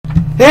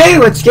Hey,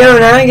 what's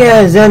going on,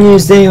 guys? I'm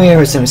Tuesday here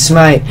with some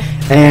Smite,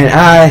 and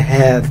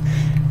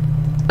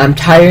I'm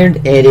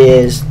tired. It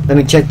is, let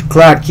me check the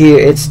clock here,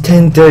 it's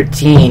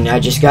 10:13. I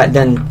just got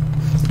done,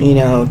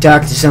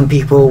 talking to some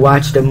people,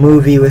 watched a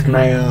movie with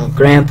my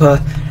grandpa.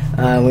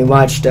 We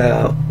watched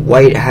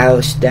White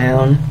House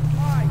Down.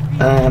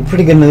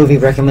 Pretty good movie,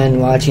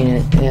 recommend watching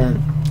it.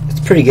 It's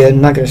pretty good,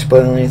 I'm not going to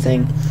spoil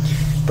anything.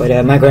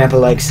 But my grandpa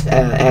likes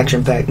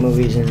action-packed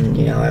movies,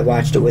 and, I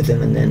watched it with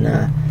him, and then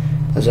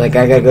I was like,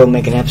 I gotta go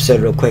make an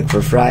episode real quick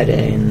for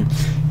Friday, and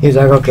he was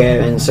like, okay,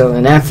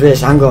 and after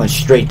this, I'm going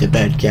straight to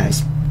bed,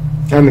 guys.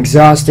 I'm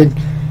exhausted,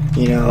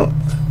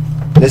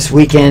 this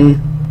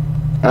weekend,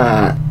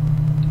 I'm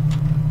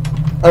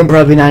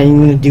probably not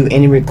even gonna do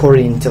any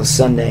recording until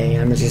Sunday.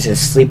 I'm just gonna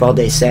sleep all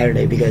day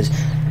Saturday, because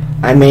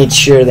I made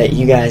sure that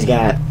you guys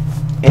got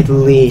at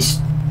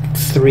least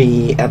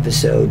 3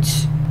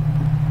 episodes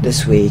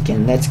this week,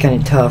 and that's kind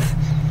of tough,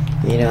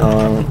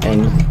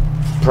 and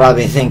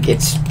probably think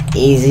it's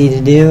easy to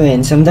do,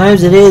 and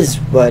sometimes it is,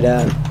 but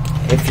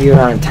if you're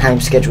on a time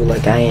schedule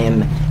like I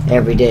am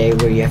every day,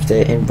 where you have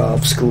to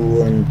involve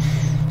school and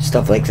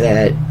stuff like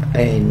that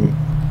and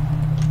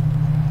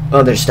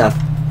other stuff,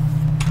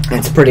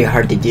 it's pretty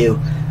hard to do.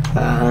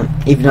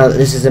 Even though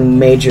this is a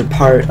major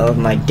part of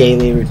my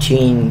daily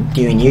routine,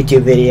 doing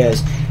YouTube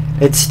videos,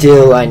 it's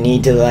still, I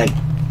need to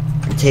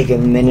take a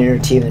minute or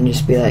two and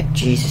just be like,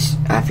 Jesus,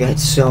 I've got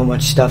so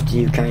much stuff to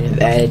do kind of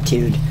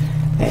attitude,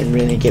 and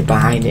really get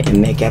behind it and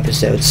make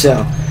episodes.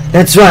 So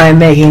that's why I'm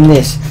making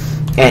this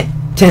at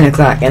 10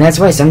 o'clock, and that's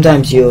why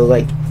sometimes you'll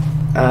when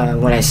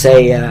I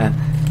say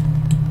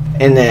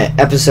in the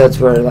episodes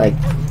where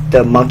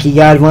the Monkey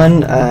God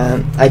one,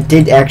 I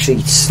did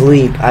actually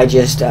sleep. I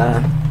just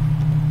I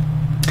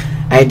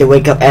had to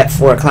wake up at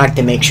 4 o'clock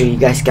to make sure you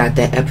guys got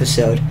that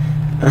episode,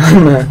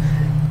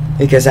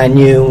 because I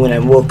knew when I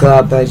woke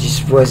up I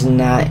just was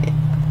not,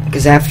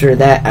 because after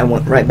that I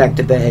went right back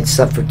to bed,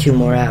 slept for 2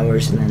 more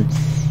hours, and then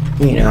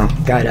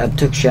got up,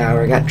 took a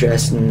shower, got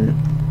dressed, and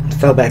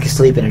fell back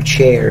asleep in a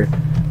chair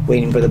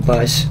waiting for the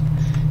bus.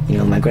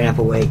 My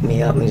grandpa waked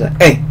me up and he's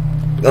like, hey,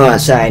 go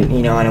outside,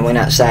 and I went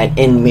outside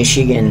in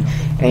Michigan,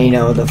 and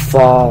the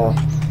fall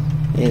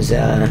is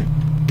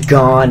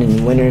gone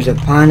and winter's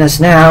upon us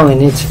now,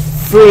 and it's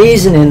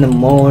freezing in the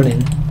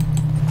morning.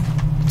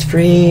 It's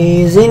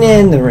freezing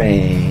in the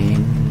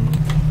rain.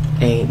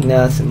 Ain't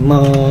nothing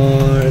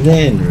more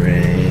than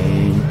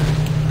rain.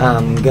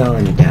 I'm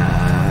gonna die.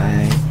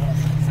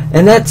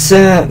 And that's,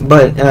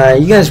 but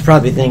you guys are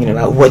probably thinking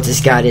about what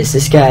this god is.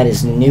 This god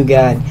is a new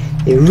god.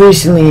 They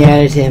recently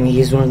added him.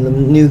 He's one of the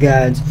new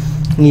gods.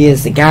 He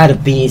is the god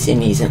of bees,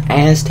 and he's an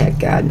Aztec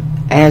god.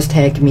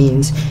 Aztec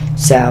means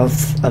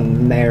South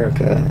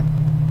America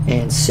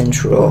and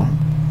Central,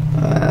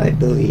 I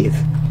believe.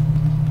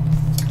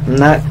 I'm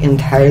not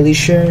entirely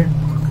sure.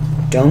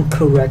 Don't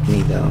correct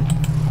me, though.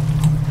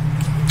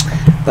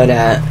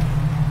 But,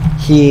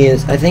 he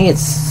is, I think it's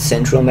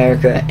Central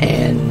America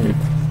and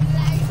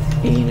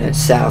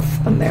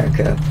South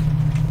America.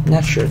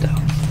 Not sure though.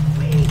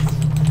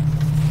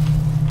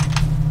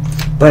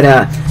 But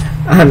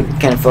I'm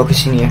kind of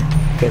focusing here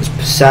because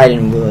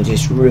Poseidon will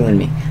just ruin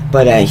me.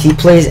 But he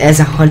plays as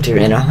a hunter,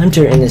 and a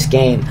hunter in this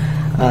game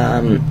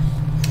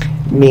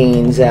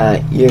means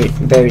you're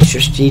very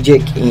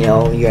strategic.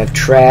 You have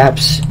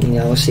traps.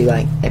 See,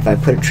 if I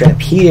put a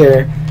trap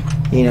here,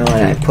 and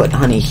I put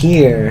honey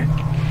here,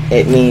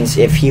 it means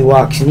if he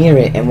walks near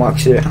it and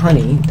walks through that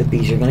honey, the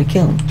bees are gonna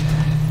kill him.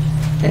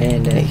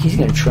 And he's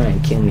gonna try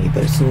and kill me,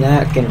 but it's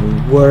not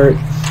gonna work.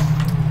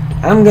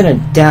 I'm gonna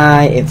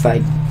die if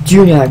I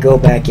do not go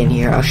back in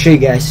here. I'll show you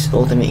guys his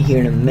ultimate here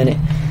in a minute,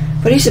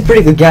 but he's a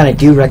pretty good guy. I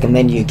do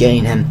recommend you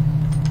getting him.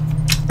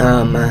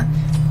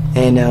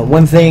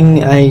 One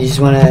thing, I just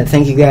want to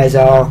thank you guys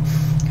all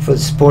for the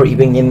support you've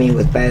been giving me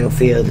with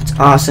Battlefield. It's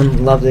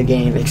awesome. Love the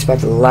game.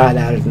 Expect a lot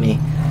out of me.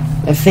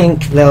 I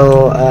think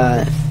though,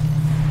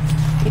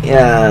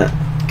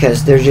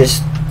 because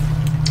there's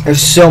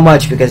so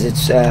much, because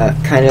it's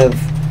kind of,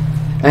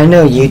 I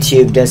know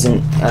YouTube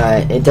doesn't,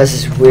 it does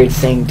this weird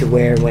thing to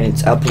where when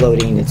it's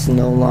uploading, it's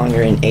no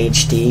longer in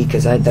HD,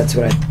 because that's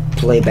what I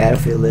play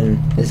Battlefield in,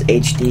 is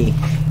HD,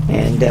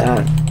 and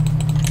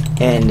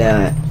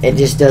it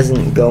just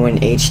doesn't go in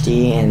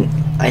HD, and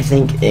I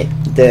think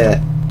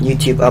the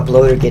YouTube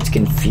uploader gets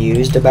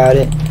confused about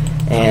it,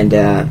 and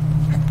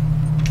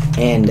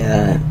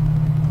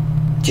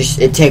just,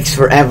 it takes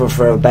forever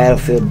for a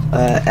Battlefield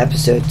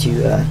episode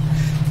to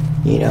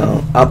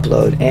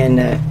upload, and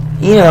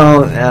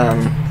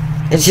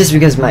it's just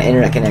because of my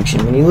internet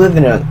connection. When you live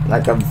in a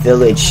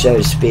village, so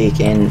to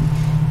speak, and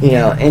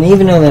and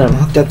even though that I'm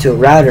hooked up to a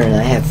router and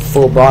I have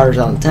full bars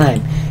all the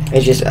time,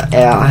 it's just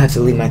I'll have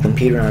to leave my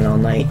computer on all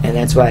night, and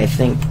that's why I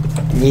think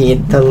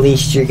the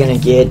least you're gonna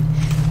get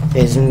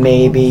is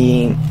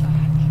maybe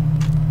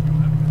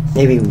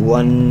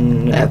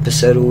 1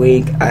 episode a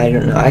week. I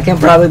don't know. I can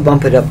probably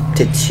bump it up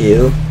to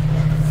 2.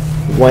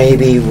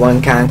 Maybe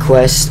 1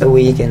 conquest a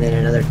week, and then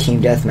another team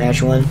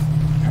deathmatch one.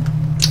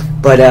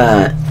 But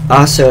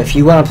also, if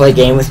you want to play a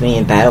game with me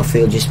in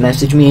Battlefield, just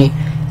message me,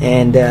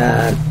 and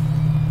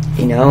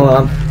you know,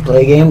 I'll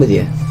play a game with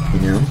you. You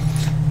know,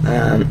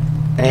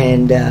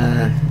 and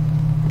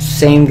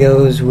same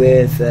goes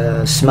with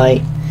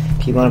Smite.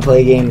 If you want to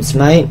play a game of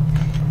Smite,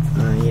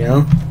 you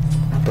know,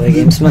 I'll play a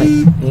game of Smite.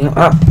 You know,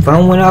 oh,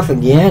 phone went off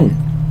again.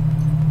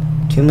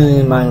 2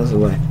 million miles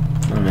away.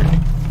 Alright.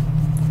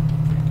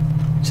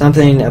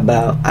 Something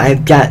about,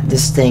 I've got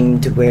this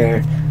thing to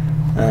where,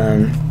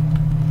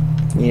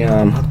 you know,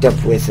 I'm hooked up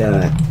with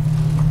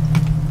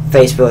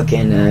Facebook,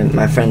 and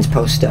my friends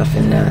post stuff,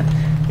 and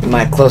in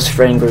my close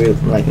friend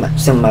group, like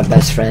some of my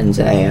best friends,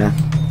 I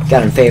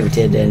got them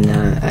favorited, and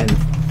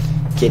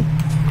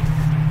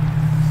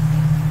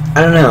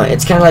I don't know,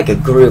 it's kind of like a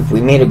group.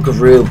 We made a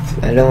group.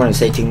 I don't want to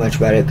say too much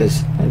about it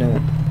because I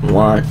don't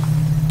want,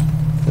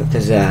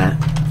 because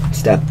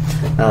stuff.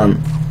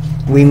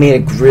 We made a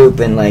group,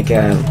 and like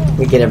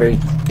we get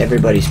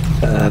everybody's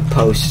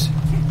posts,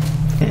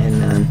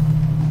 and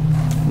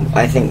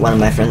I think one of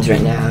my friends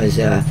right now is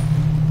I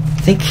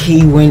think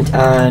he went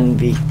on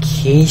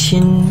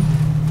vacation.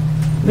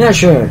 I'm not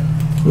sure.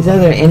 He's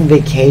either in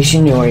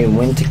vacation or he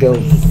went to go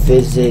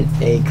visit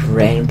a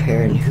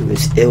grandparent who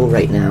is ill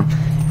right now,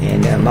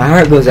 and my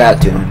heart goes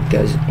out to him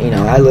because, you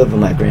know, I live with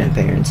my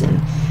grandparents,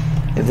 and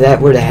if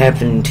that were to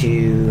happen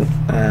to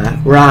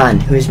Ron,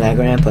 who is my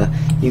grandpa,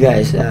 you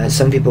guys,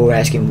 some people were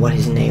asking what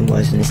his name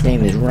was, and his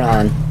name is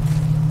Ron.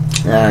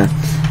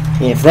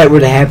 If that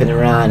were to happen to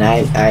Ron,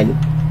 I'd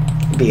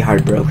be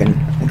heartbroken,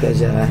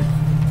 because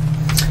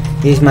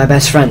he's my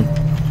best friend.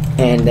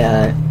 And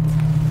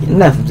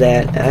enough of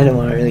that. I don't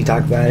want to really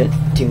talk about it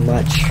too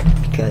much,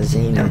 because,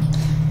 you know,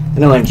 I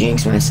don't want to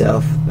jinx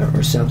myself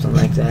or something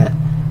like that.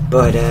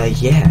 But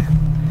yeah.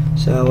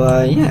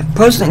 So, yeah,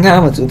 post in the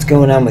comments what's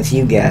going on with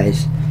you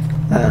guys.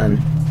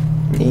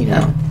 You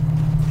know,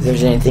 if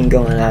there's anything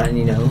going on,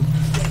 you know,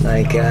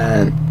 like,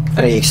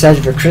 are you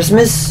excited for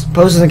Christmas?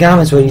 Post in the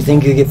comments what you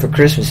think you get for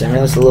Christmas. I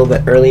know it's a little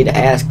bit early to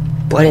ask,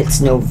 but it's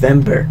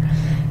November.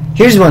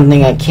 Here's one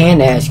thing I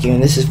can ask you,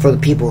 and this is for the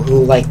people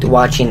who like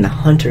watching the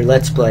Hunter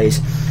Let's Plays.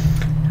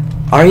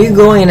 Are you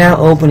going out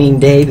opening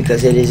day?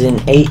 Because it is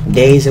in 8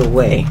 days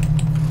away.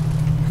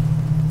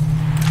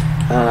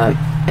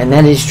 And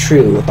that is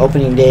true.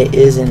 Opening day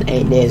is in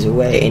 8 days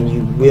away, and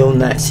you will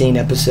not see an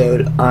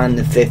episode on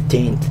the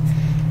 15th.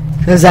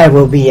 Because I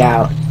will be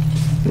out.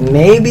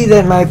 Maybe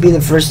that might be the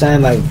first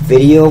time I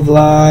video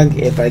vlog,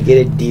 if I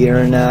get a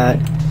deer or not.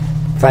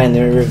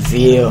 Finally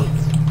reveal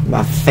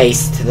my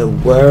face to the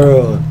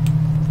world.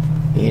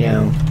 You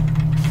know.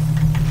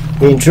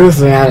 Being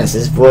truthfully honest,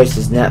 his voice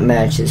does not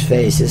match his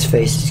face. His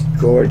face is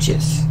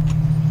gorgeous.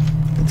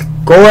 It's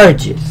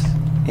gorgeous.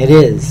 It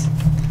is.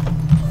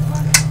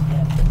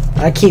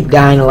 I keep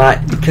dying a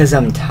lot because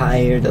I'm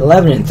tired.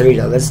 11 and 3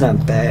 though, that's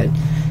not bad.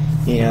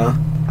 You know,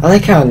 I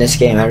like how in this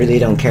game I really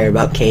don't care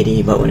about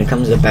KD, but when it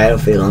comes to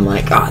Battlefield, I'm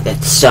like, oh,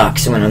 that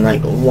sucks. When I'm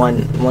like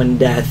one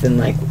death and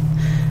like,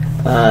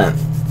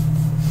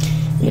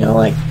 you know,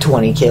 like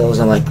 20 kills,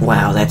 I'm like,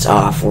 wow, that's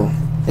awful.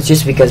 It's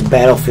just because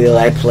Battlefield,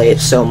 I play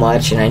it so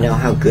much and I know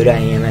how good I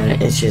am at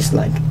it. It's just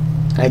like,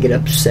 I get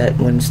upset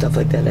when stuff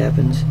like that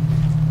happens.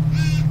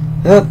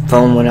 Oh,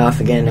 phone went off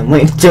again. I'm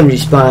waiting for him to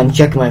respawn,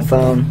 checking my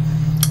phone.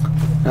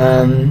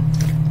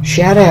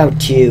 Shout out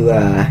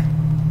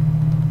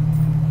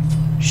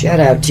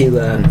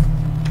to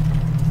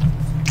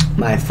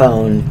my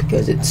phone,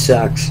 because it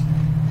sucks.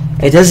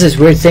 It does this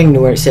weird thing to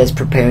where it says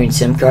preparing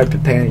SIM card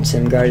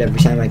every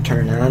time I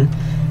turn on,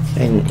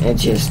 and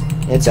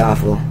it's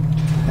awful.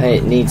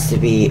 It needs to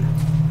be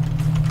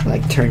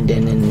like turned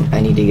in, and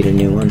I need to get a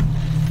new one,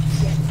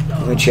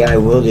 which I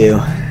will do.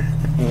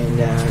 And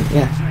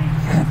yeah.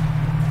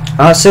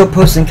 Also,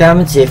 post in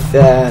comments if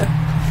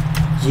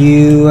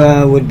you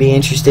would be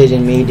interested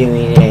in me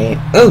doing a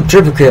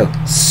triple kill.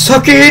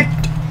 Suck it!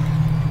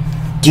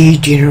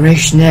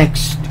 Degeneration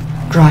X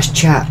cross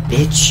chop,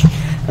 bitch.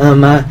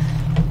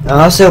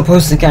 Also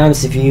post in the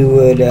comments if you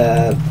would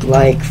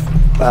like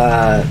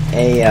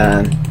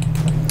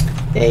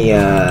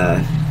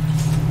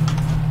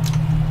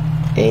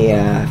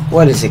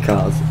what is it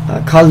called?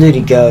 Call of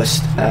Duty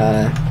Ghost.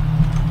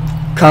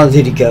 Call of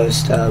Duty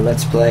Ghost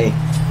Let's Play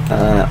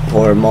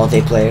or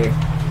multiplayer.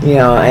 You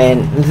know,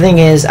 and the thing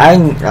is, I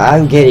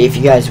get it if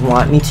you guys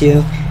want me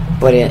to,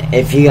 but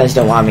if you guys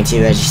don't want me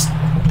to,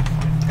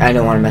 I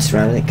don't want to mess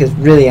around with it, because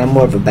really I'm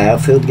more of a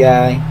Battlefield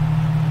guy,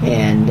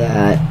 and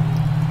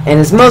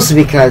it's mostly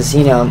because,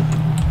 you know,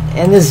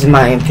 and this is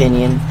my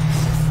opinion,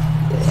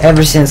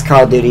 ever since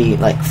Call of Duty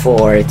like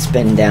 4, it's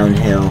been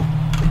downhill,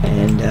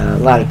 and a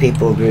lot of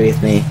people agree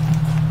with me,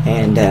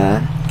 and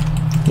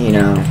you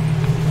know,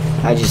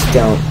 I just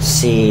don't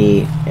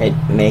see it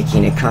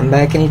making a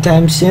comeback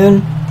anytime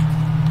soon.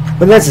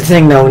 But that's the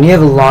thing, though. When you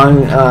have a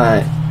long,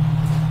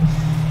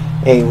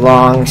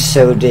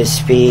 so to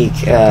speak,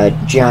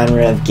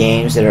 genre of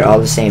games that are all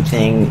the same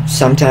thing,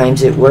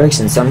 sometimes it works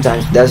and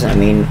sometimes it doesn't. I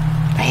mean,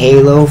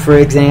 Halo, for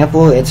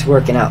example, it's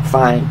working out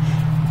fine.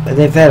 But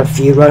they've had a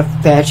few rough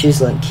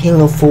patches, like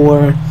Halo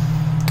 4.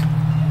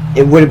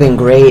 It would have been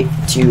great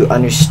to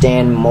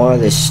understand more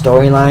of the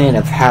storyline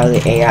of how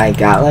the AI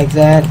got like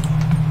that.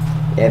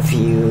 if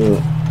you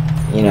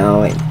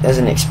know, it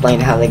doesn't explain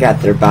how they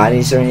got their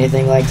bodies or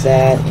anything like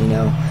that, you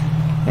know.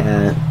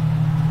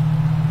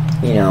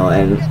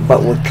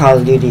 But with Call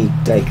of Duty,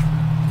 like,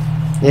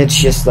 it's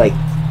just like,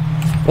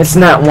 it's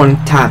not one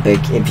topic,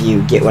 if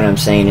you get what I'm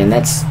saying, and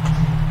that's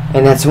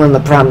one of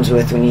the problems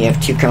with when you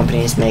have two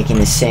companies making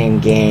the same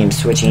game,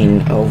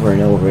 switching over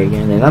and over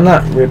again. And I'm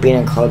not ripping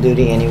on Call of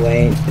Duty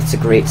anyway. It's a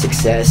great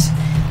success.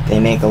 They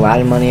make a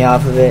lot of money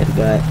off of it,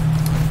 but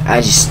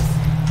I just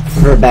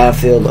prefer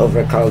Battlefield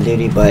over Call of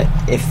Duty. But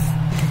if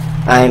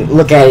I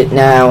look at it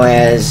now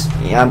as,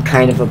 you know, I'm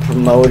kind of a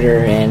promoter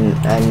and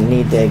I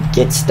need to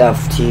get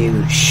stuff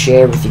to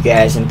share with you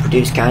guys and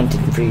produce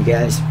content for you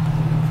guys.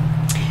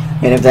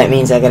 And if that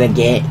means I gotta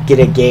get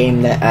a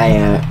game that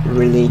I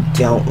really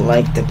don't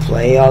like to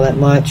play all that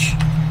much,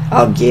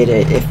 I'll get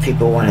it if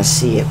people want to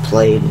see it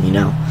played, you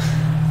know.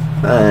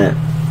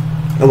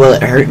 Will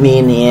it hurt me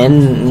in the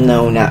end?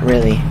 No, not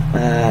really.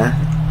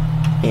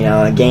 You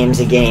know, a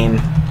game's a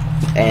game,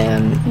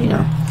 and, you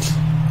know.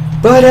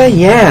 But,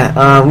 yeah,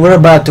 we're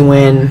about to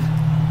win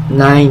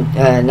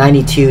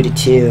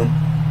 92-2,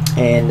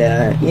 and,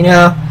 you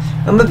know,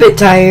 I'm a bit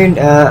tired.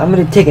 I'm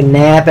gonna take a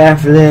nap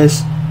after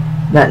this.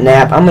 Not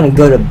nap, I'm gonna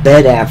go to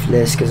bed after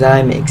this because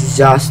I'm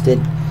exhausted.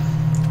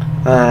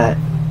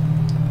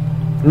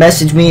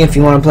 Message me if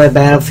you want to play a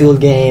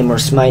Battlefield game or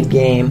Smite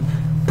game.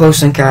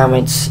 Post some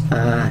comments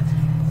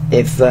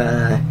if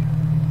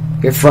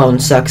your phone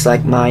sucks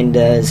like mine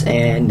does,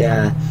 and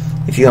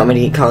if you want me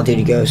to get Call of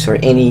Duty Ghosts or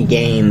any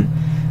game,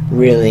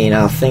 really, and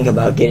I'll think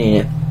about getting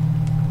it.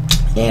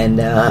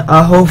 And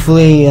I'll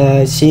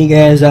hopefully see you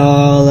guys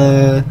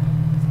all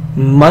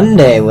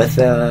Monday with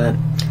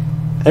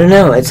I don't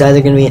know, it's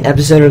either going to be an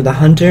episode of The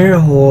Hunter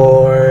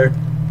or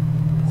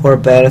a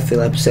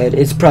Battlefield episode.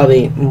 It's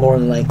probably more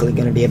than likely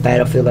going to be a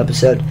Battlefield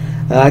episode.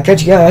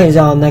 Catch you guys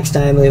all next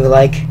time. Leave a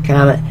like,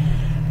 comment,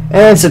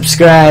 and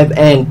subscribe,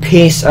 and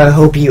peace. I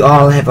hope you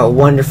all have a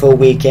wonderful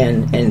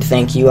weekend, and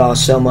thank you all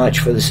so much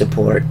for the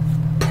support.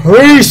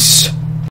 Peace!